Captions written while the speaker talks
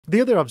The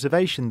other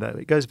observation, though,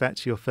 it goes back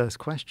to your first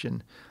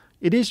question.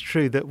 It is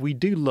true that we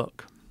do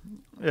look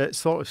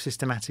sort of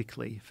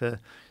systematically for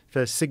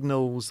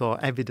signals or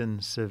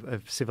evidence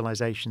of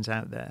civilizations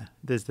out there.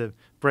 There's the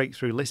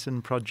Breakthrough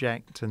Listen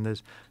project, and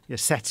there's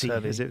SETI,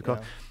 as it's called.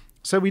 Yeah.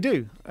 So we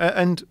do.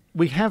 And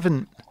we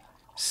haven't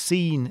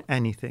seen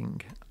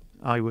anything,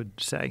 I would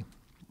say.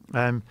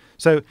 And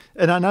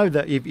I know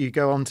that if you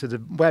go onto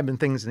the web and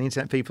things and the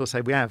internet, people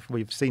say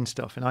we've seen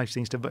stuff, and I've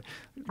seen stuff.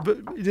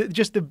 But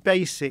just the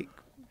basic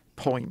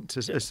point,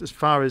 as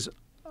far as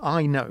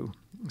I know,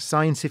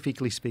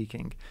 scientifically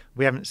speaking,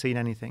 we haven't seen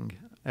anything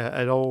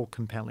at all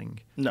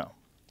compelling. No.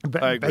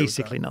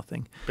 Basically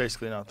nothing.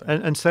 Basically nothing.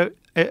 And so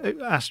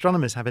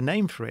astronomers have a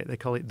name for it. They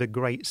call it the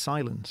Great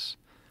Silence.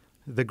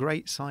 The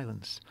Great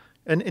Silence.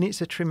 And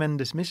it's a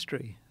tremendous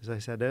mystery, as I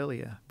said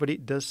earlier. But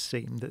it does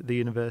seem that the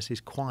universe is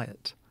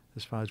quiet,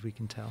 as far as we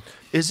can tell.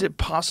 Is it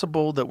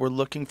possible that we're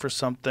looking for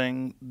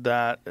something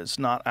that is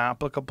not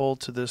applicable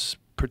to this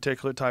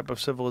particular type of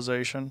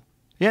civilization?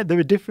 Yeah, there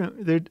are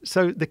different.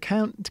 So the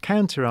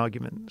counter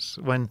arguments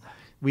when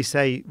we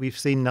say we've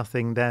seen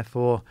nothing,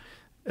 therefore,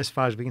 as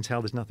far as we can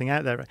tell, there's nothing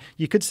out there.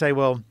 You could say,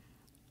 well,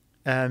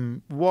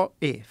 what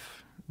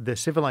if the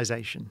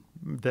civilization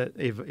that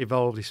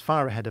evolved is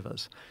far ahead of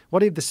us?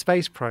 What if the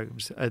space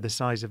probes are the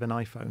size of an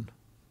iPhone?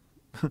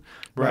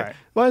 Right.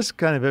 Well, that's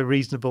kind of a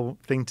reasonable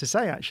thing to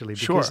say, actually.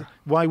 Because sure.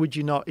 Why would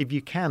you not, if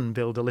you can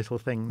build a little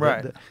thing,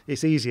 right.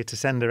 It's easier to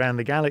send around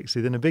the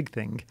galaxy than a big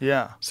thing.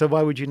 Yeah. So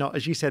why would you not,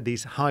 as you said,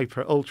 these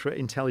ultra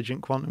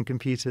intelligent quantum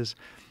computers,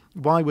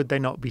 why would they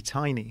not be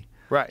tiny?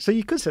 Right. So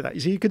you could say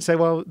that. So you could say,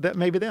 well, that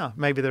maybe they are.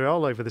 Maybe they're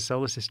all over the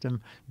solar system,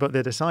 but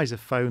they're the size of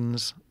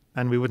phones,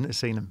 and we wouldn't have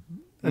seen them.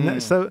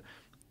 And so,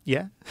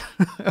 yeah,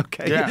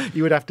 okay, yeah.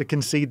 You would have to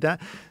concede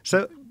that.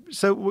 So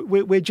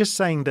we're just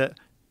saying that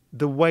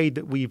the way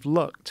that we've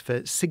looked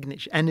for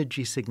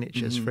energy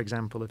signatures, for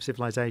example, of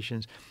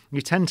civilizations,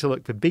 you tend to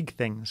look for big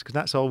things because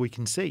that's all we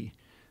can see.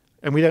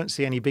 And we don't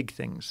see any big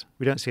things.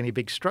 We don't see any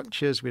big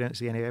structures. We don't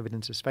see any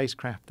evidence of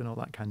spacecraft and all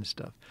that kind of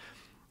stuff.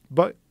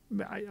 But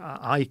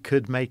I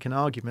could make an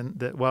argument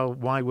that, well,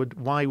 why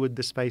would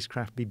the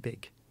spacecraft be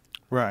big?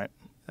 Right.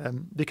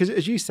 Because,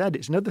 as you said,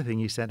 it's another thing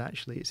you said,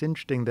 actually. It's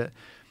interesting that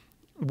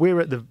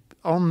we're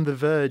on the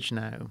verge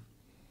now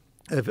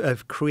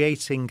of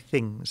creating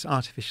things,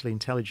 artificially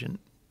intelligent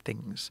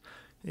things,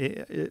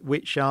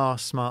 which are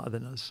smarter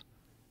than us.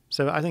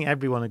 So I think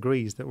everyone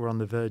agrees that we're on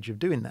the verge of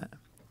doing that,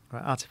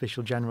 right?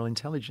 Artificial general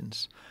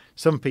intelligence.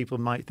 Some people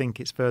might think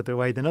it's further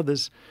away than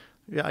others.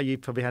 Yeah, you've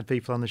probably had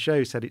people on the show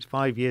who said it's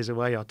 5 years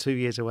away or 2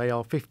 years away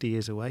or 50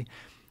 years away,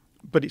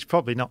 but it's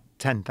probably not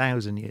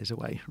 10,000 years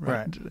away,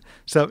 right?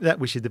 So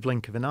which is the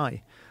blink of an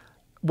eye.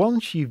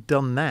 Once you've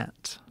done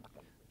that,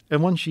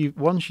 and once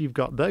you've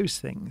got those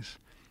things,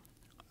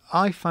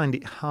 I find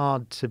it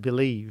hard to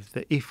believe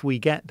that if we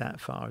get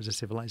that far as a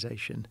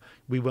civilization,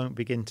 we won't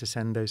begin to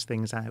send those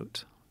things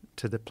out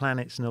to the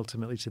planets and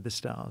ultimately to the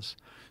stars.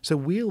 So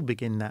we'll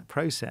begin that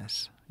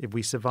process if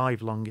we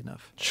survive long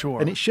enough.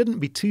 Sure. And it shouldn't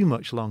be too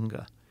much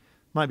longer.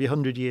 Might be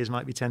 100 years,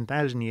 might be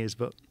 10,000 years,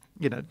 but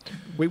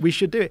we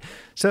should do it.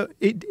 So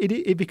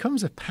it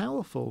becomes a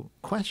powerful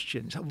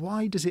question. So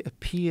why does it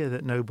appear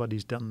that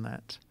nobody's done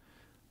that?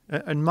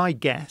 And my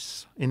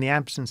guess, in the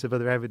absence of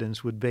other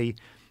evidence, would be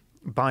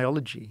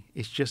biology.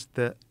 It's just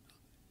that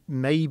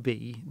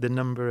maybe the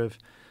number of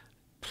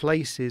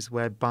places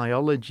where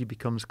biology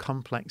becomes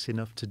complex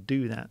enough to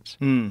do that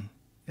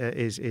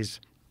is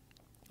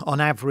on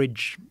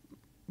average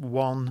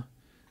 1,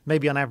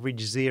 maybe on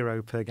average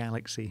 0 per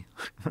galaxy,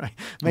 right?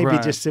 Maybe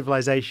just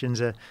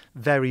civilizations are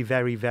very,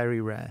 very,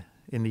 very rare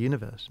in the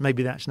universe.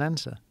 Maybe that's an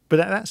answer, but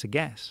that's a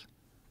guess.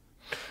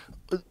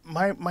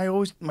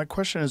 My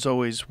question is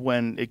always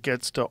when it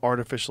gets to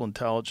artificial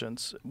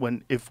intelligence,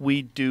 if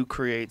we do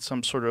create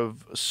some sort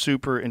of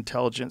super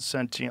intelligent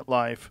sentient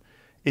life,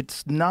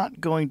 it's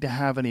not going to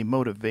have any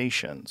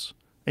motivations.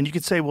 And you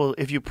could say, well,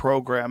 if you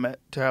program it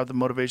to have the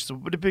motivations,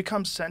 but it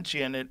becomes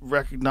sentient, it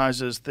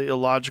recognizes the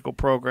illogical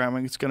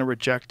programming, it's going to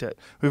reject it.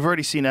 We've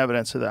already seen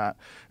evidence of that.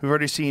 We've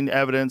already seen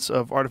evidence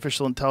of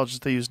artificial intelligence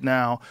they use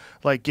now,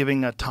 like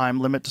giving a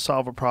time limit to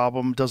solve a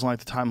problem, doesn't like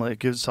the time limit, it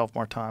gives itself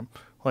more time.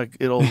 Like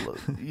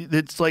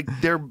it's like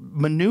they're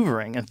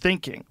maneuvering and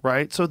thinking,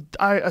 right? So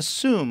I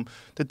assume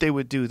that they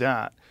would do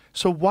that.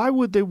 So why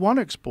would they want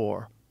to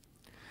explore?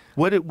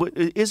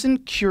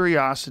 Isn't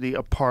curiosity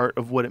a part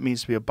of what it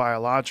means to be a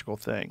biological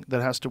thing that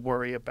has to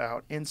worry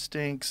about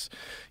instincts?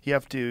 You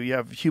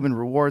have human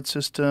reward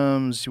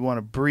systems. You want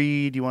to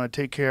breed. You want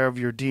to take care of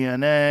your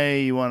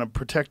DNA. You want to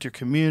protect your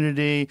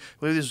community.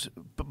 These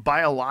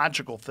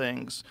biological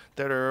things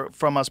that are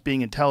from us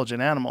being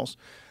intelligent animals.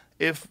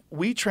 If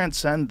we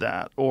transcend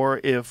that,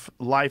 or if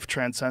life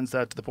transcends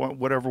that to the point,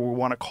 whatever we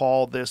want to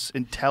call this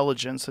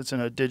intelligence that's in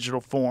a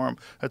digital form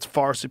that's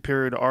far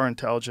superior to our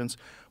intelligence,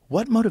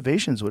 what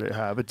motivations would it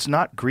have? It's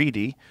not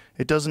greedy.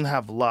 It doesn't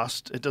have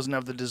lust. It doesn't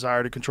have the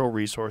desire to control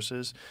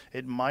resources.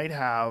 It might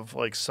have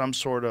like some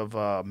sort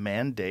of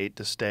mandate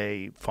to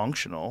stay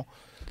functional,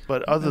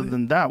 But other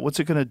than that,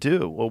 what's it going to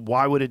do? Well,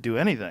 why would it do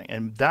anything?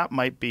 And that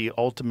might be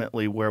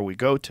ultimately where we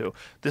go to.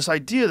 This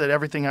idea that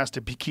everything has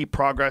to keep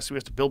progressing, we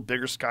have to build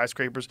bigger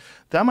skyscrapers,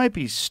 that might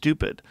be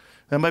stupid.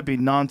 That might be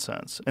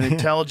nonsense. And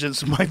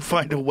intelligence might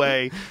find a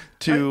way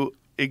to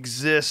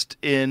exist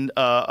in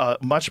a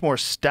much more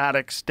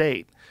static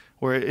state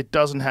where it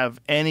doesn't have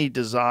any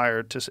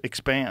desire to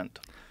expand.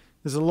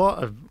 There's a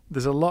lot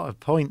of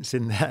points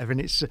in there,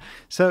 and it's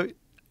so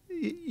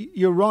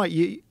you're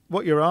right.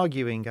 What you're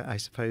arguing, I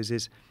suppose,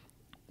 is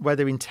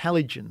whether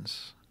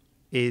intelligence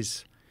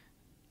is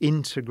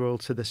integral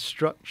to the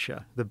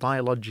structure, the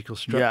biological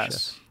structure,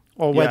 yes.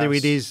 or whether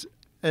it is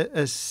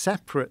a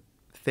separate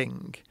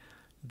thing.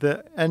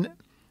 And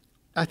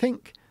I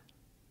think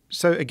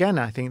so. Again,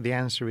 I think the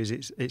answer is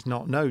it's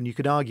not known. You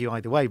could argue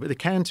either way, but the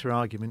counter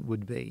argument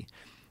would be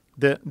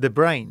that the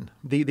brain,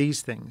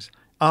 these things,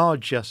 are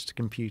just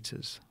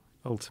computers.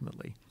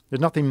 Ultimately, there's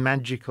nothing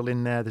magical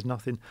in there. There's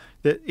nothing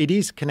that it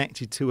is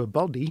connected to a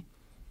body,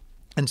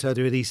 and so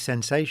there are these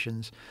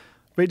sensations.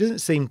 But it doesn't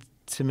seem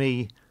to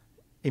me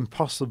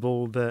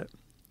impossible that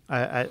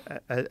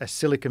a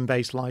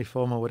silicon-based life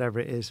form or whatever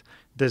it is,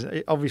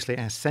 obviously it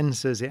has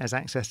sensors, it has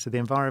access to the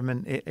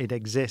environment, it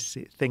exists,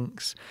 it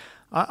thinks.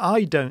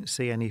 I don't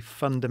see any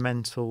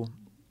fundamental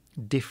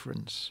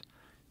difference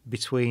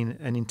between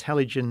an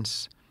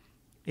intelligence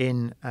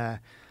in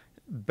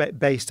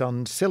based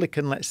on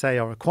silicon, let's say,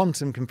 or a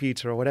quantum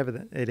computer or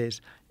whatever it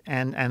is,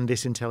 and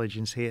this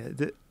intelligence here.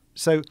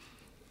 So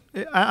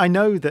I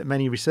know that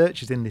many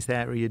researchers in this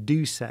area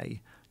do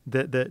say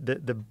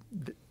that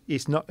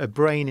it's not a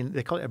brain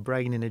they call it a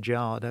brain in a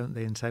jar, don't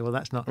they? And say, well,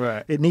 that's not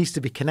right. It needs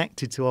to be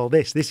connected to all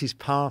this. This is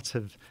part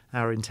of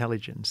our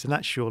intelligence, and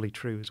that's surely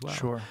true as well.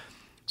 Sure.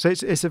 So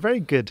it's a very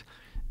good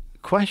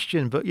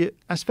question, but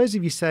I suppose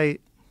if you say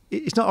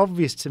it's not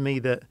obvious to me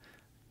that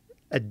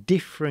a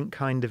different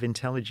kind of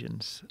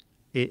intelligence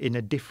in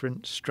a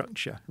different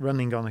structure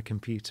running on a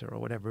computer or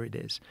whatever it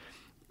is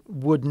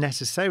would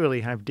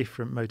necessarily have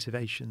different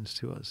motivations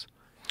to us.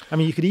 I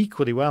mean, you could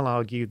equally well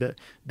argue that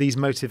these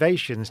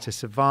motivations to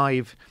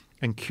survive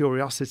and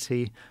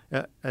curiosity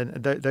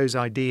and those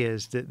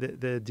ideas,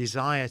 the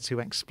desire to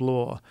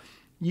explore,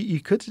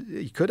 you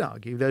could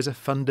argue those are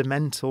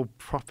fundamental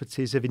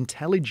properties of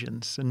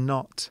intelligence and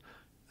not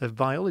of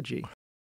biology.